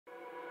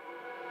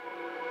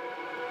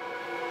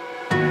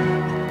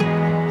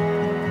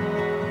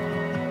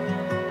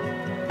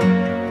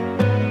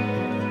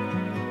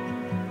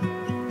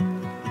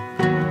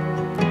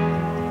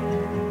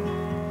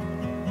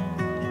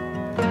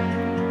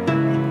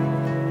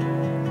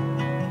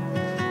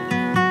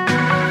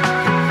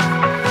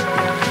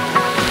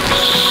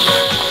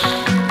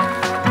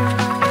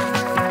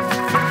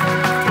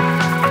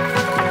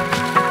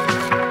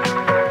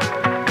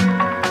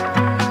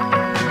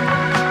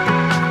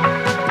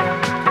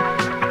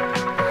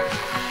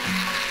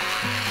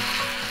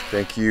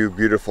Thank you,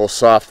 beautiful,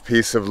 soft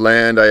piece of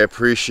land. I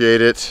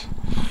appreciate it.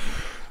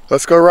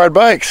 Let's go ride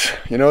bikes.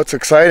 You know, it's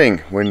exciting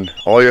when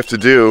all you have to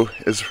do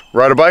is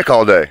ride a bike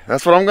all day.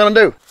 That's what I'm gonna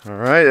do. All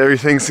right,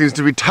 everything seems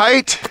to be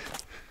tight.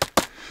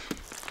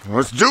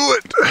 Let's do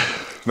it.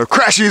 No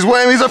crashies,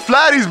 whammies, or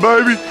flatties,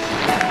 baby.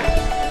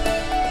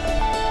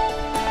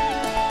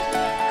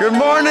 Good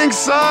morning,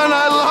 sun.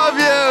 I love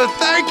you.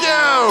 Thank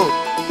you.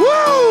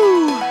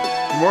 Woo!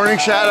 Good morning,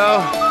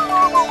 Shadow.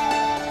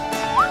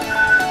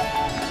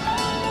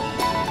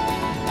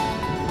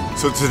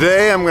 So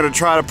today I'm gonna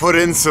try to put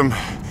in some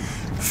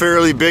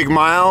fairly big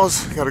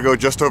miles. Gotta go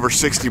just over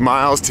 60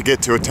 miles to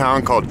get to a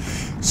town called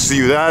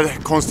Ciudad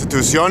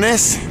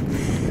Constituciones.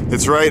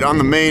 It's right on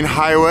the main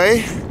highway,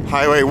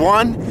 Highway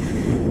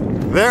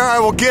 1. There I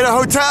will get a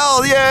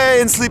hotel,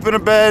 yay, and sleep in a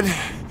bed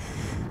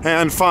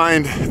and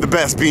find the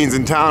best beans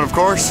in town, of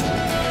course.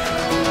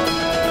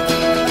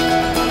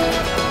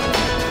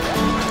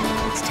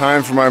 It's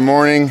time for my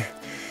morning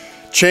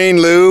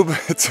chain lube.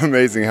 It's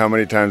amazing how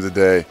many times a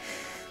day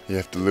you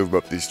have to lube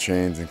up these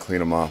chains and clean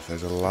them off.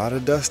 There's a lot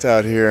of dust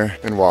out here.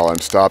 And while I'm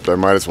stopped, I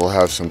might as well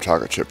have some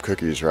chocolate chip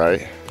cookies,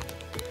 right?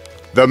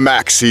 The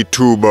Maxi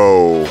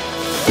Tubo.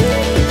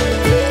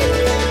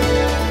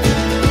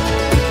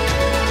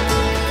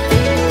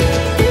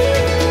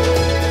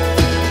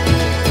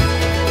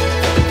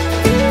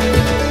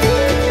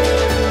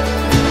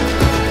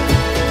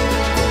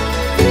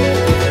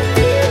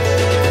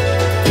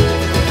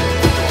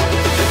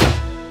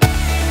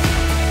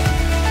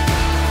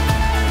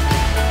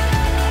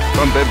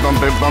 Bump it,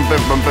 bump it, bump it,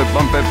 bump it,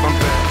 bump it, bump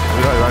it.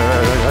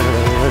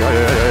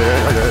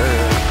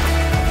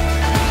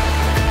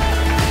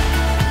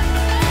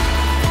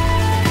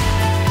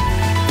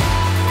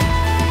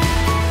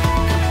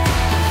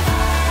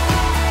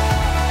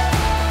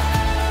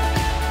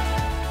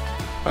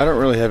 I don't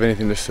really have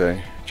anything to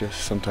say,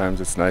 just sometimes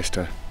it's nice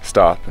to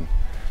stop and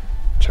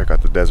check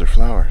out the desert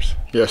flowers.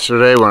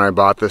 Yesterday when I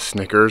bought this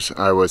Snickers,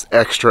 I was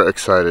extra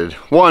excited.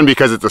 One,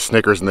 because it's a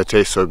Snickers and they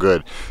taste so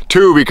good.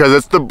 Two, because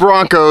it's the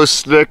Broncos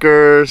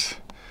Snickers.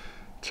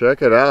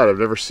 Check it out, I've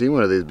never seen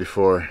one of these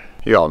before.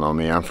 You all know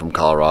me, I'm from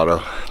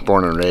Colorado,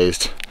 born and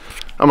raised.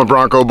 I'm a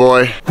Bronco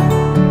boy.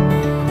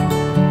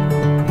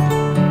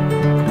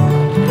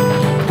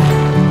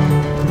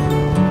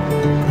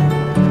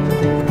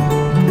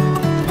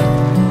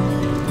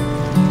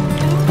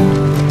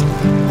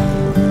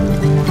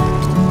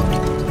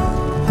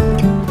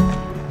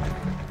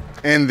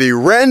 And the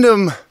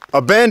random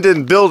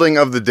abandoned building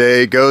of the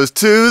day goes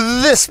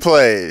to this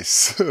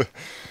place.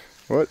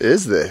 What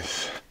is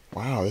this?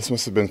 Wow, this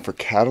must have been for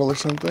cattle or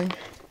something.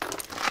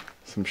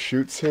 Some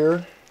chutes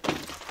here,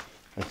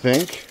 I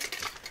think.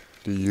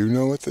 Do you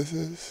know what this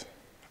is?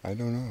 I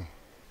don't know.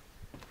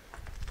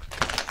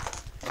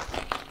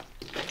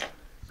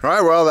 All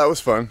right, well, that was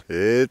fun.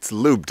 It's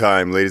lube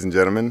time, ladies and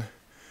gentlemen.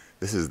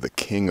 This is the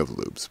king of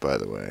lubes, by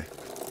the way.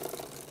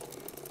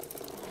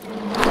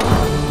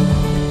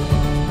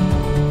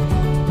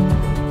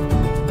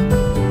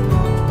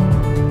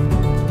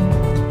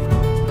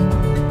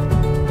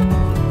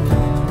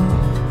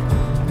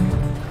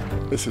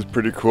 This is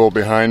pretty cool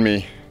behind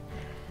me.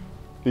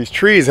 These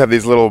trees have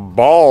these little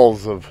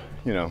balls of,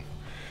 you know,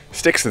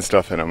 sticks and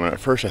stuff in them. And at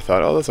first I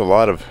thought, oh, there's a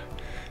lot of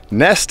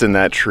nest in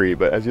that tree.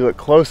 But as you look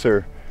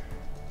closer,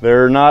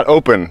 they're not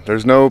open.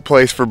 There's no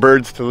place for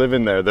birds to live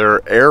in there.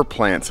 They're air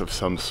plants of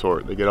some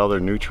sort. They get all their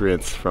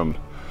nutrients from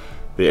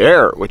the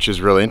air, which is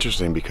really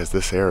interesting because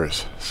this air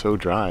is so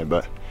dry,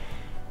 but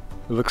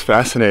it looks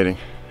fascinating.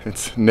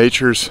 It's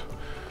nature's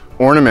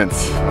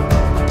ornaments.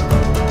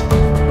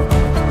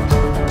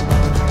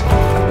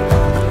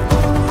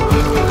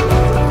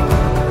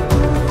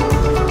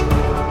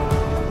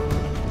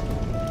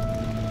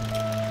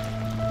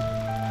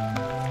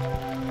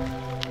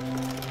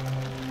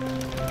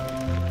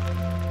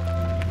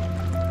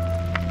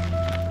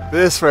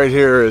 This right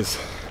here is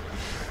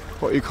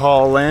what you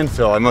call a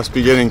landfill. I must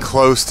be getting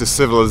close to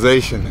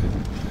civilization.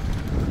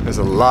 There's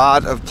a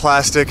lot of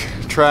plastic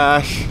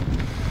trash,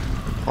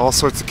 all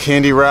sorts of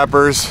candy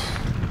wrappers.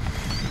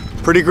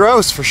 Pretty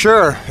gross for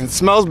sure. It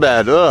smells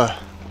bad. Ugh.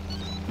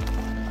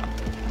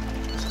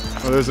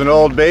 Well, there's an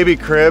old baby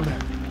crib.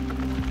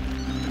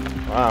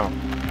 Wow.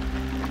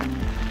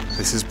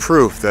 This is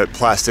proof that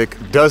plastic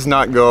does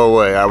not go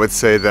away. I would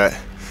say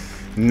that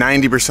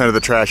 90% of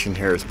the trash in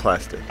here is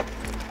plastic.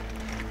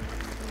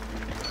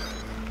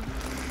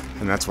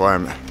 And that's why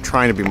I'm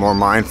trying to be more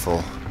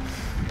mindful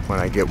when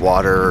I get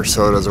water or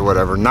sodas or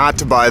whatever, not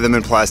to buy them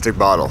in plastic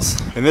bottles.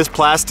 And this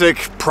plastic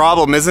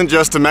problem isn't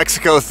just a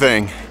Mexico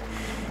thing.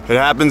 It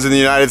happens in the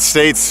United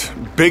States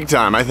big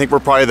time. I think we're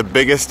probably the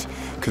biggest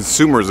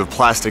consumers of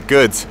plastic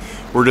goods.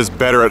 We're just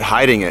better at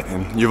hiding it.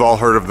 And you've all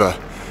heard of the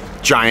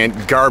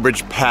giant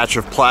garbage patch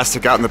of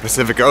plastic out in the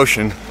Pacific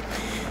Ocean.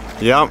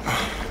 Yep.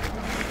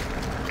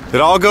 It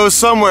all goes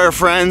somewhere,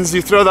 friends.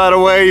 You throw that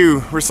away,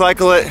 you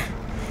recycle it.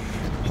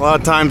 A lot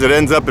of times it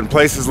ends up in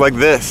places like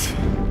this.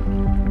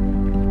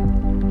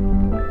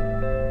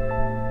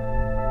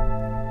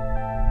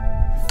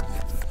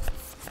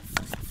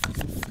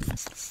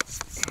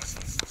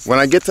 When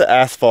I get to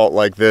asphalt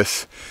like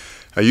this,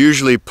 I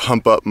usually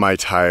pump up my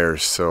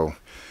tires, so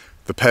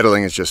the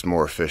pedaling is just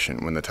more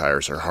efficient when the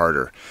tires are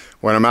harder.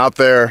 When I'm out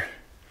there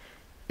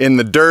in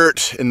the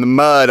dirt, in the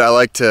mud, I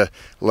like to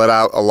let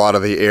out a lot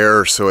of the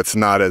air so it's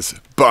not as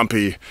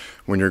bumpy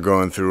when you're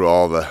going through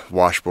all the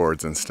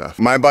washboards and stuff.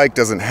 My bike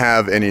doesn't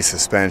have any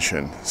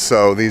suspension,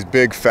 so these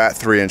big fat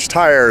 3-inch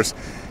tires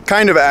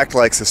kind of act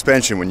like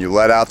suspension. When you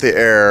let out the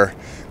air,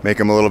 make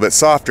them a little bit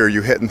softer,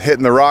 you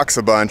hitting the rocks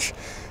a bunch,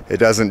 it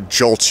doesn't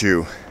jolt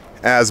you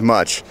as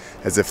much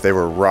as if they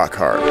were rock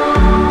hard.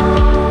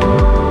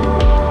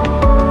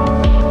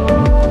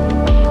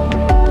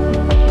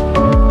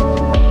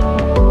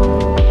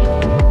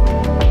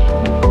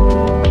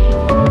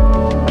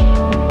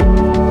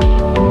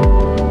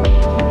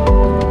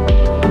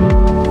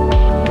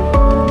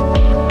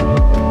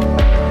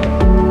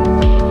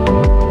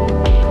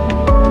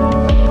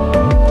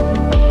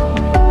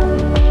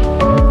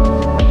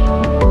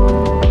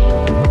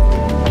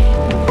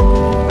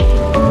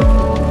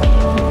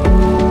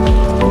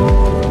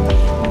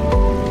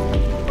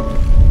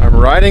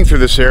 Riding through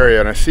this area,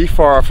 and I see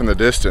far off in the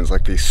distance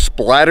like these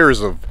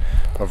splatters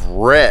of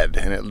red,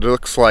 and it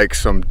looks like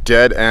some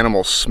dead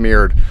animal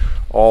smeared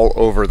all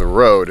over the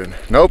road. And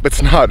nope, it's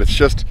not. It's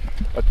just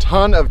a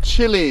ton of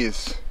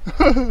chilies.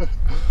 And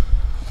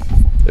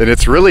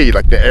it's really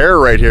like the air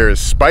right here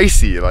is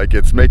spicy, like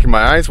it's making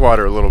my eyes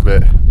water a little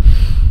bit.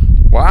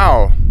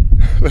 Wow,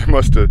 they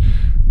must have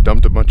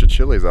dumped a bunch of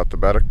chilies out the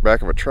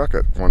back of a truck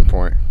at one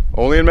point.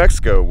 Only in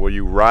Mexico will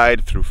you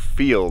ride through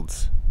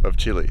fields of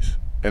chilies,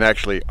 and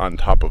actually on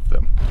top of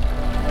them.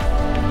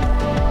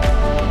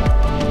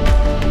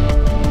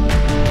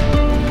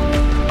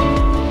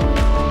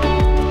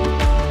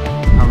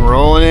 I'm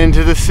rolling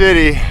into the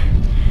city,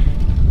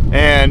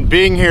 and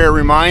being here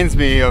reminds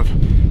me of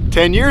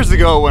 10 years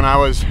ago when I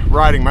was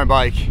riding my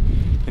bike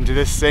into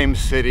this same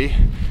city.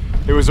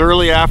 It was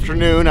early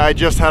afternoon. I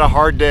just had a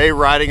hard day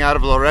riding out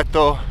of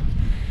Loreto,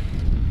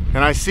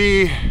 and I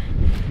see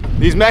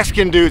these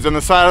Mexican dudes on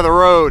the side of the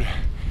road.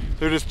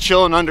 They're just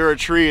chilling under a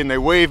tree, and they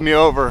waved me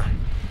over.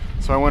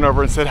 So I went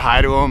over and said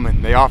hi to them,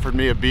 and they offered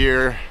me a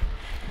beer.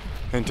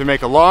 And to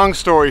make a long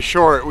story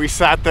short, we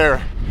sat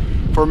there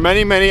for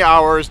many, many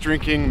hours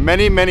drinking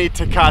many, many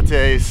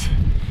tecates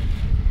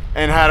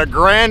and had a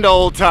grand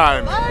old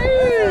time.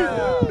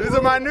 Hey! These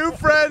are my new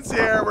friends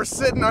here. We're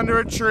sitting under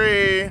a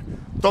tree,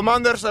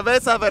 tomando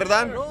cerveza,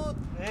 ¿verdad?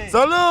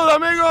 Salud,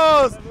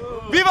 amigos!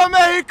 Viva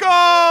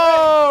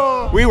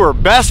Mexico! We were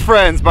best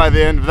friends by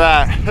the end of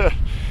that.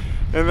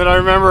 And then I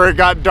remember it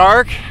got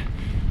dark.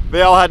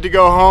 They all had to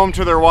go home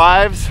to their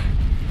wives,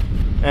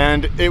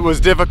 and it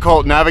was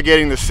difficult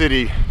navigating the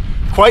city,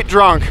 quite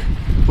drunk,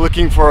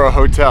 looking for a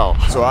hotel.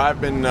 So I've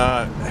been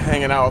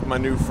hanging out with my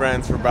new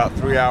friends for about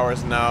 3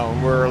 hours now,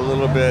 and we're a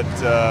little bit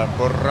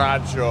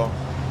borracho.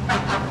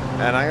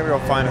 And I'm gonna go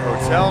find a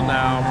hotel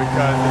now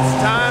because it's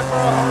time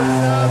for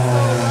a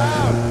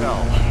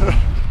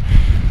hotel.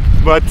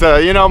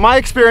 But you know, my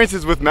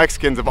experiences with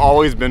Mexicans have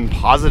always been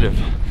positive.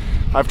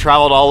 I've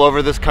traveled all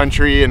over this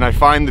country, and I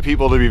find the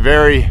people to be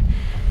very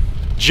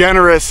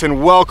generous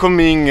and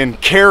welcoming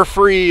and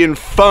carefree and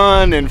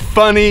fun and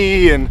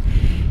funny, and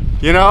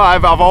you know,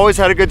 I've always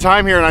had a good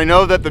time here. And I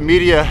know that the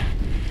media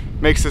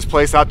makes this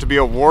place out to be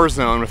a war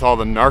zone with all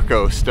the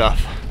narco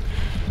stuff,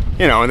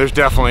 you know, and there's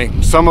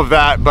definitely some of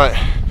that, but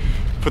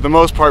for the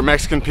most part,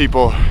 Mexican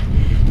people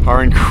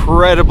are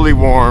incredibly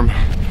warm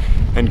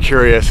and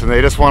curious, and they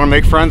just want to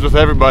make friends with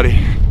everybody.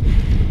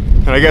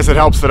 And I guess it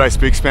helps that I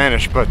speak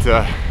Spanish, but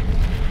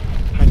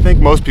I think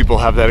most people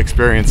have that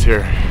experience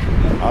here.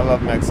 I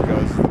love Mexico.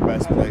 It's the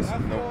best place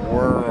in the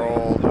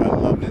world. I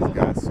love these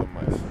guys so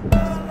much.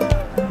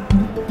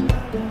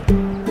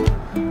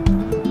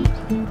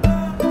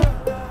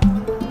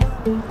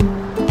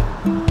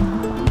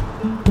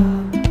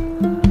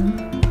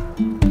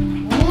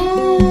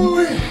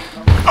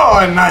 Oh,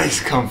 a nice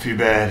comfy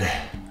bed.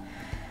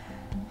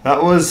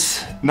 That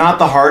was not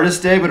the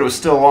hardest day, but it was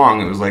still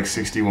long. It was like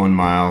 61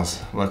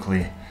 miles.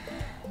 Luckily,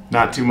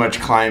 not too much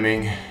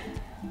climbing.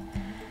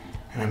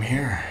 And I'm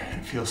here.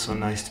 It feels so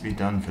nice to be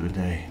done for the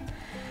day.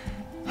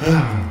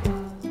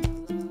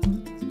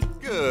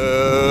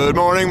 Good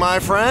morning, my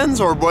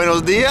friends, or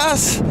buenos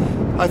dias.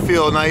 I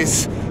feel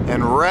nice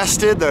and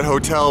rested. That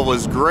hotel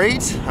was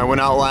great. I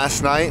went out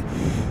last night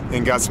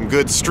and got some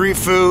good street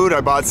food.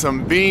 I bought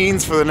some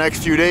beans for the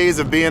next few days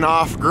of being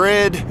off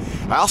grid.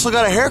 I also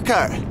got a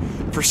haircut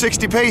for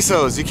 60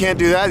 pesos. You can't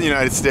do that in the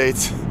United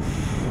States.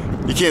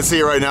 You can't see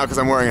it right now because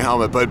I'm wearing a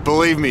helmet, but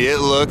believe me, it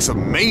looks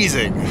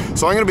amazing.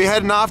 So I'm gonna be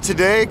heading off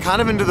today,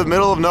 kind of into the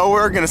middle of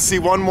nowhere, gonna see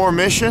one more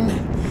mission.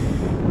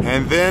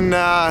 And then,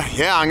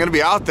 yeah, I'm gonna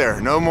be out there.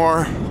 No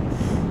more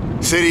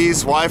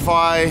cities,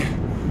 Wi-Fi,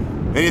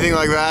 anything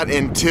like that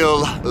until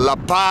La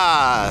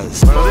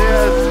Paz. Buenos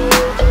dias.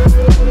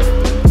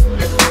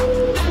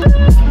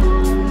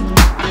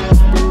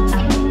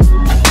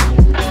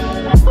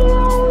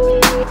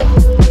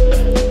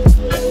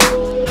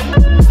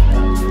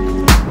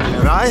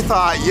 I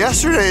thought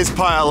yesterday's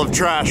pile of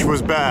trash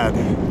was bad.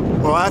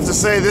 Well, I have to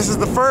say, this is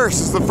the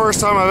first. It's the first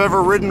time I've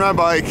ever ridden my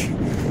bike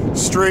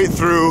straight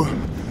through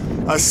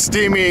a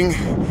steaming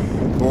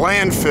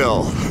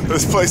landfill.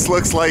 This place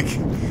looks like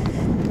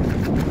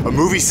a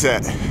movie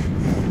set,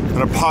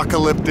 an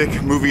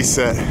apocalyptic movie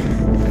set.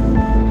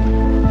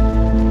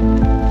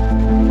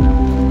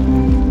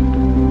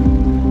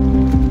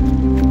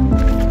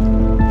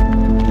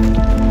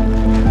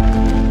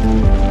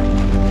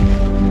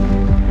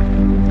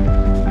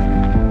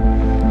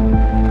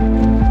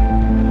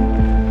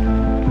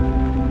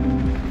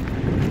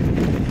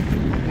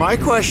 My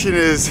question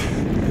is,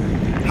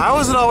 how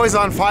is it always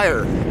on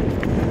fire?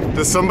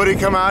 Does somebody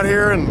come out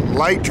here and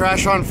light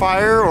trash on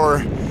fire,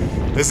 or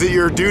is it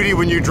your duty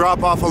when you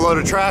drop off a load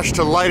of trash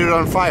to light it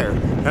on fire?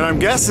 And I'm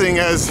guessing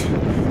as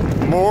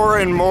more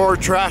and more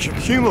trash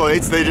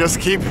accumulates, they just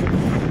keep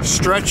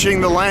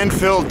stretching the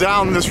landfill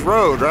down this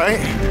road, right?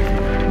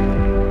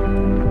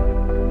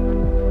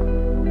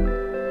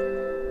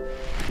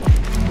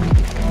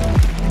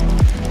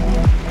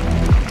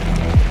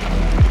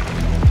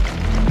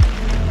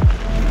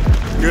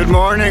 Good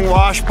morning,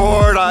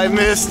 washboard, I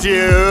missed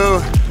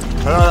you.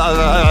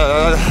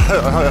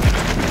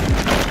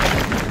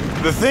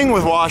 The thing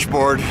with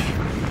washboard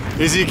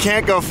is you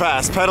can't go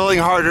fast. Pedaling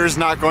harder is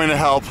not going to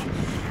help.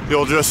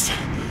 You'll just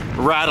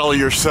rattle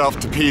yourself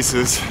to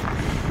pieces.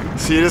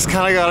 So you just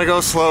kind of gotta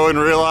go slow and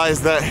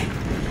realize that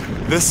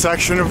this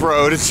section of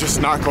road is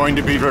just not going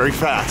to be very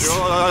fast.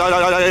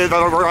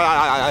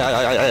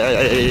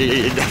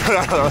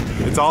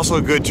 It's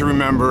also good to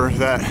remember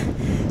that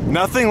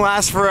nothing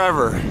lasts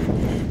forever.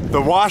 The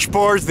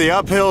washboards, the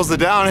uphills, the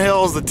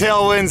downhills, the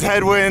tailwinds,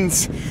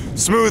 headwinds,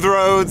 smooth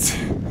roads,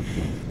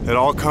 it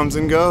all comes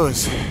and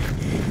goes.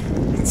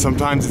 And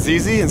sometimes it's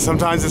easy and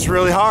sometimes it's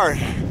really hard.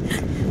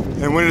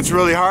 And when it's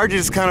really hard, you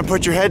just kind of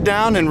put your head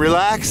down and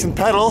relax and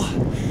pedal.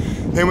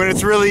 And when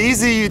it's really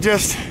easy, you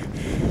just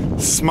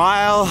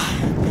smile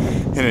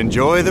and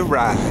enjoy the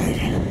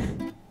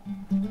ride.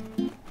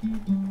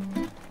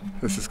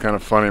 This is kind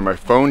of funny. My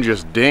phone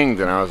just dinged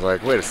and I was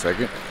like, wait a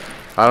second.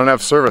 I don't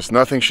have service,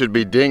 nothing should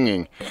be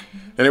dinging.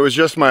 And it was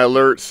just my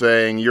alert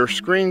saying, your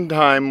screen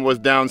time was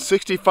down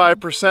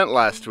 65%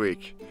 last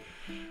week.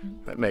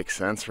 That makes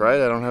sense, right?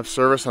 I don't have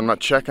service, I'm not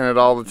checking it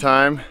all the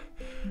time.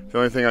 The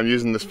only thing I'm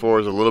using this for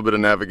is a little bit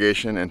of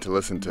navigation and to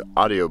listen to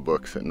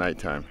audiobooks at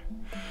nighttime.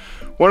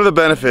 One of the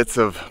benefits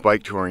of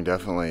bike touring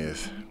definitely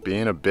is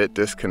being a bit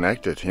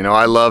disconnected. You know,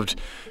 I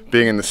loved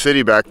being in the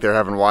city back there,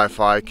 having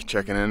Wi-Fi,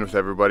 checking in with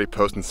everybody,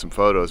 posting some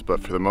photos,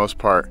 but for the most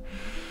part,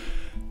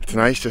 it's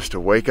nice just to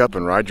wake up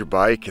and ride your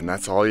bike and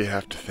that's all you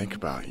have to think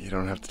about. You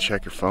don't have to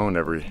check your phone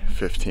every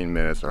 15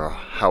 minutes or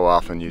how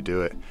often you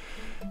do it.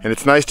 And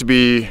it's nice to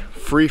be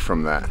free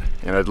from that.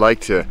 And I'd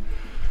like to,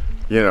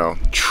 you know,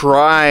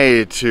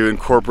 try to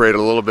incorporate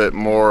a little bit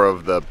more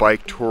of the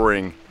bike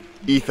touring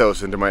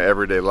ethos into my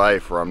everyday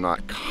life where I'm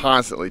not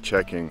constantly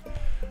checking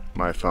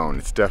my phone.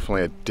 It's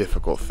definitely a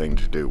difficult thing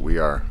to do. We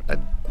are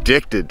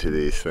addicted to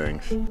these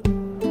things.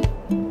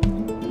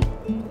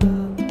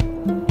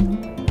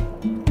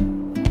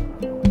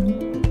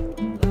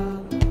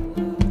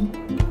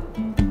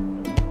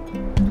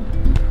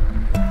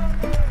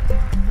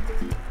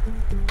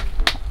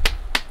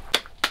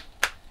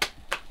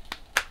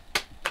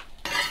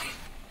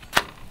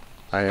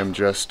 I am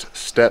just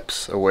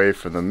steps away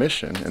from the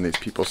mission and these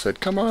people said,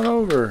 come on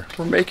over,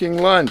 we're making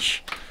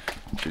lunch.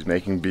 She's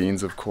making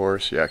beans, of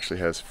course. She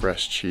actually has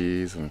fresh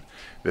cheese and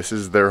this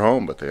is their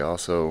home, but they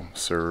also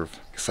serve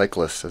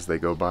cyclists as they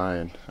go by.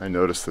 And I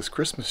noticed this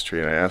Christmas tree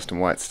and I asked them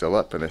why it's still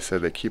up and they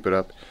said they keep it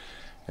up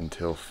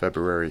until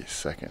February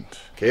 2nd.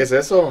 ¿Qué es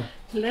eso?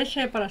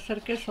 Leche para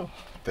hacer queso.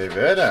 ¿De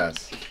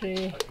veras?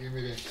 Sí.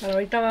 Pero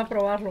ahorita va a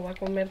probarlo, va a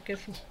comer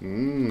queso.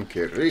 Mmm,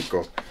 qué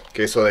rico.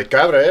 ¿Queso de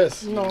cabra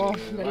es? No,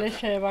 de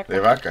leche de vaca.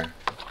 De vaca.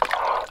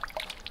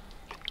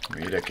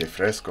 Mira qué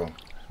fresco.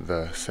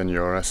 The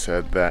señora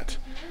said that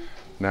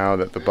now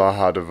that the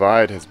Baja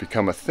Divide has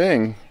become a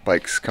thing,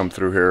 bikes come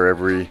through here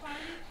every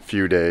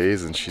few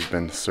days and she's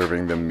been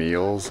serving them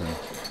meals and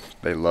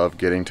they love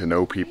getting to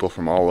know people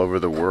from all over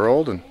the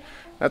world, and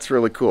that's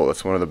really cool.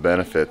 That's one of the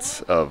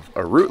benefits of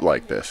a route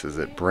like this, is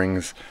it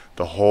brings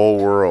the whole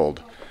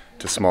world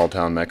to small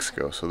town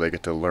Mexico, so they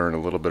get to learn a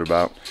little bit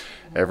about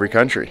every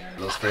country.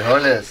 Los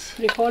frijoles.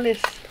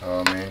 Frijoles.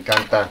 Oh, me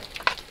encanta.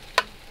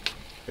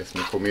 Es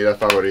mi comida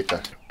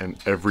favorita. And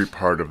every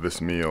part of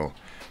this meal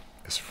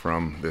is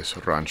from this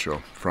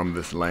rancho, from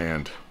this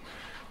land,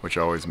 which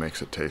always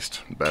makes it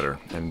taste better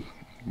and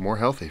more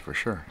healthy for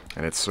sure.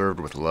 And it's served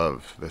with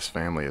love. This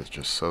family is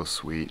just so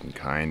sweet and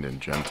kind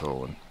and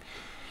gentle. And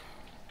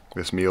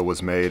this meal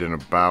was made in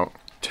about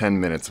 10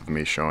 minutes of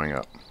me showing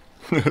up.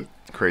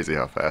 Crazy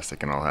how fast it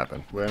can all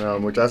happen. Bueno,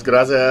 muchas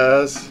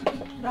gracias.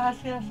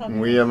 Gracias.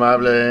 Muy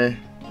amable.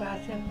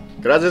 Gracias.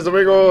 Gracias,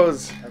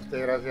 amigos.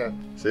 Gracias.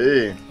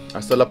 Sí.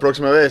 Hasta la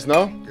próxima vez,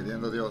 ¿no?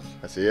 Queriendo Dios.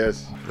 Así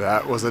es.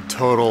 That was a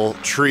total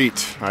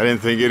treat. I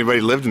didn't think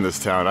anybody lived in this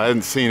town. I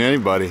hadn't seen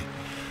anybody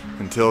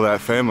until that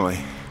family.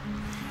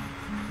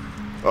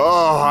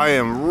 Oh, I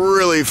am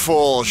really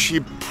full.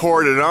 She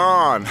poured it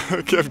on.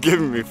 Kept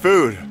giving me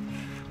food.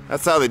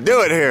 That's how they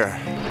do it here.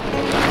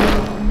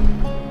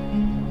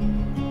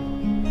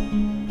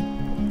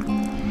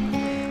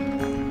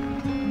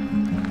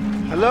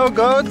 Hello,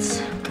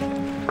 goats.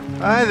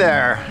 Hi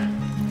there.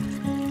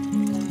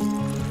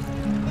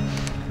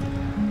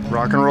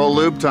 Rock and roll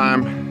lube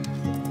time.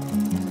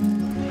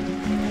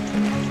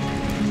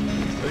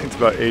 I think it's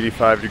about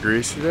 85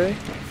 degrees today.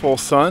 Full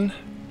sun.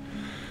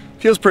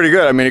 Feels pretty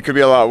good. I mean, it could be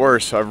a lot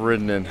worse. I've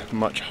ridden in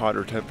much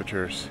hotter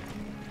temperatures.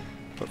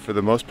 But for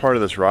the most part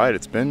of this ride,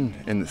 it's been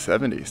in the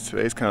 70s.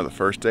 Today's kind of the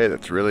first day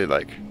that's really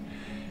like,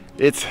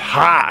 it's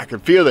hot. I can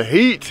feel the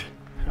heat.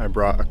 I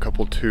brought a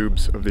couple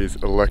tubes of these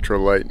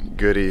electrolyte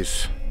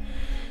goodies.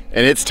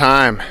 And it's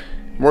time.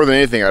 More than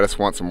anything, I just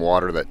want some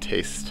water that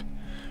tastes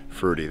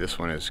fruity. This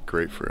one is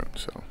grapefruit,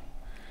 so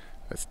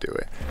let's do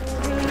it.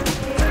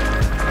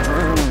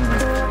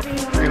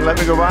 You gonna let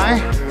me go by?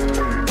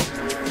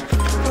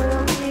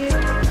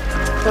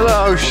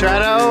 Hello,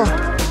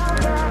 Shadow.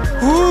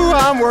 Ooh,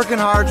 I'm working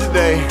hard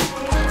today.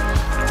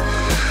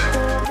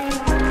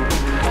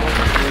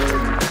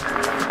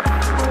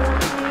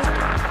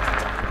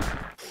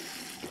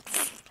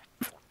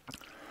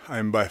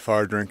 I'm by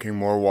far drinking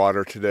more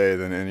water today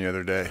than any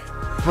other day.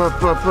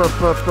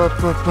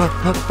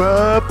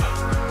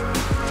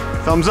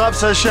 Thumbs up,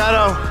 says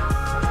Shadow.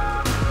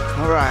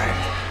 All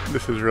right.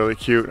 This is really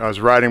cute. I was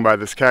riding by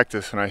this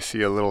cactus and I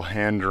see a little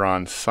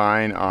hand-drawn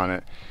sign on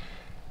it.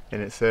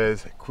 And it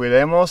says,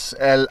 Cuidemos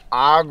el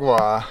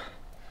agua.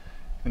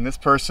 And this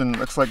person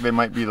looks like they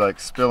might be like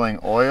spilling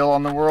oil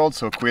on the world.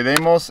 So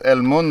Cuidemos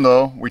el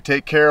mundo. We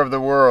take care of the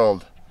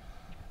world.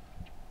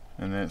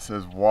 And then it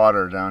says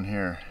water down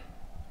here.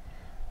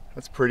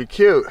 That's pretty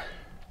cute.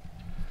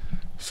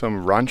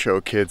 Some rancho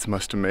kids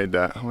must have made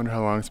that. I wonder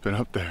how long it's been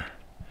up there.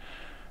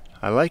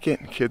 I like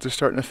it. Kids are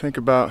starting to think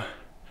about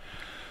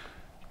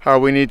how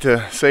we need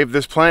to save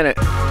this planet.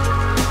 I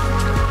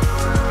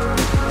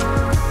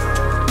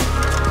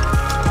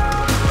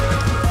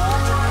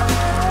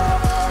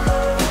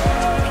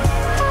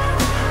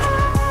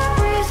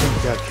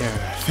think I can.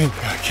 I think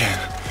I can.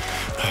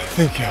 I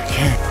think I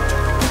can.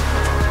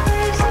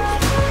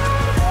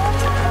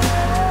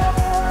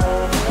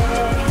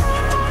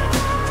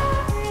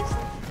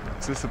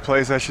 Is this the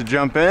place I should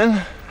jump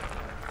in?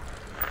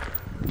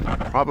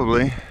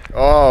 Probably.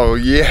 Oh,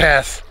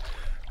 yes!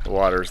 The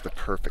water is the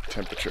perfect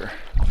temperature.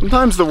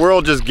 Sometimes the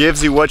world just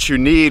gives you what you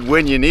need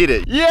when you need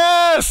it.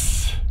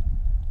 Yes!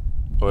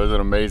 Oh, there's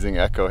an amazing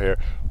echo here.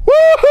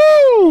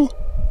 Woohoo!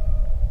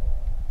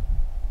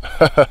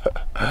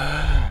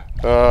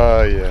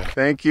 Oh, yeah.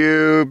 Thank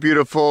you,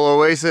 beautiful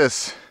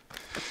oasis.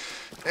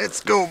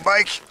 Let's go,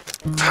 bike.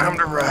 Time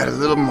to ride a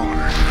little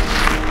more.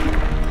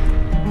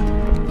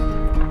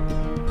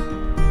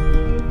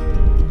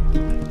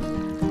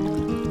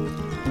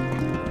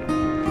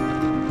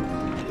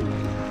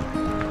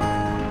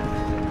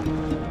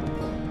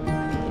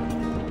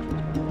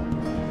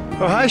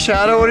 Oh, hi,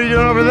 Shadow. What are you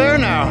doing over there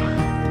now?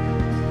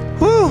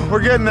 Whew,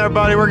 we're getting there,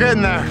 buddy. We're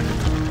getting there.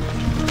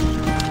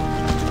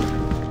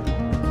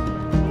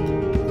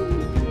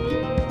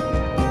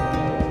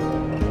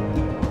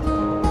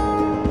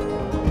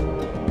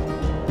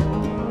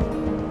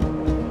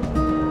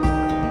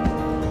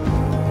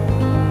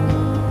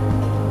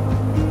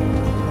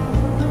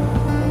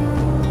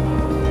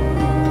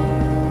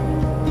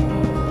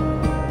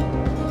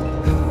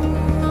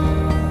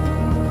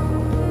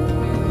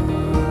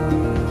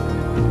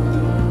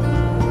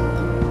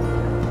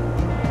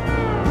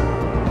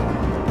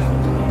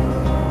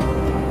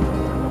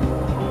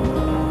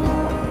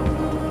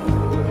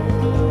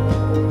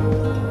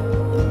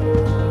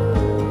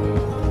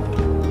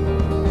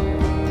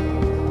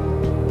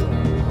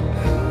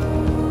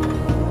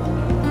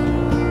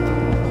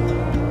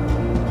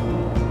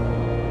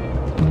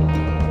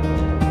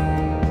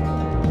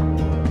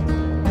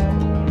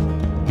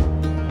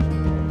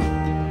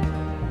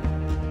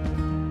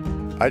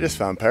 I just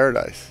found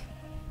paradise.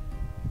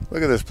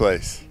 Look at this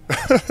place.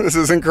 This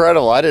is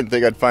incredible. I didn't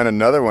think I'd find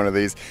another one of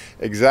these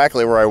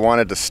exactly where I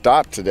wanted to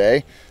stop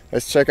today.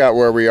 Let's check out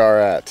where we are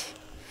at.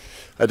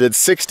 I did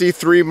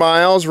 63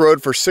 miles,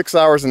 rode for 6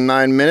 hours and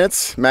 9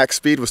 minutes. Max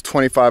speed was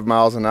 25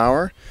 miles an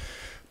hour.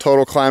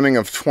 Total climbing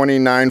of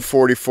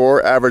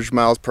 2944, average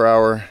miles per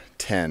hour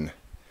 10.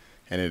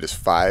 And it is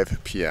 5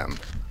 p.m.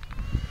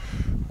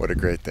 What a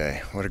great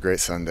day. What a great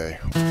Sunday.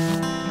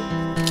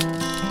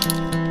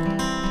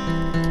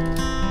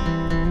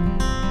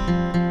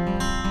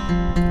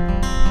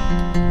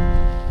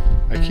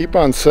 I keep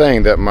on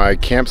saying that my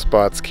camp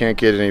spots can't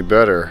get any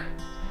better,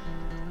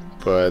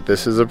 but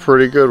this is a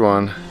pretty good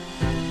one.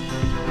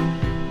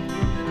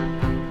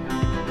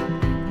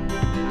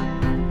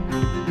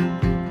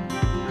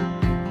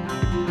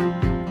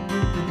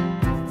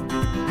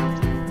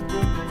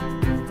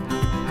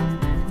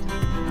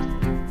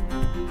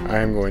 I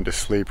am going to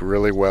sleep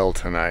really well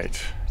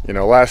tonight. You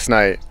know, last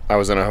night I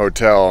was in a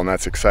hotel and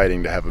that's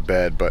exciting to have a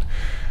bed, but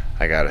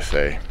I gotta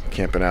say,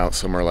 camping out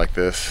somewhere like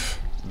this,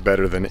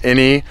 better than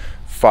any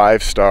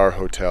 5-star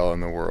hotel in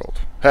the world.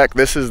 Heck,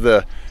 this is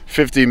the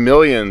 50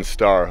 million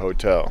star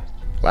hotel.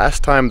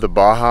 Last time the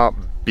Baja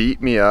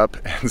beat me up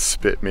and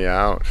spit me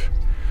out.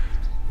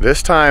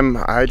 This time,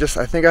 I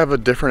think I have a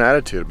different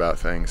attitude about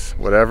things.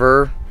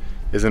 Whatever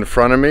is in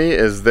front of me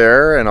is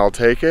there, and I'll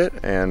take it,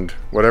 and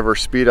whatever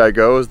speed I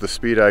go is the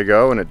speed I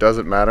go, and it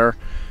doesn't matter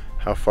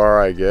how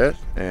far I get,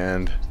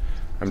 and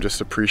I'm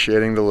just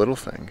appreciating the little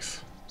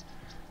things.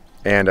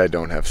 And I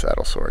don't have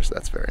saddle sores,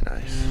 that's very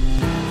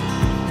nice.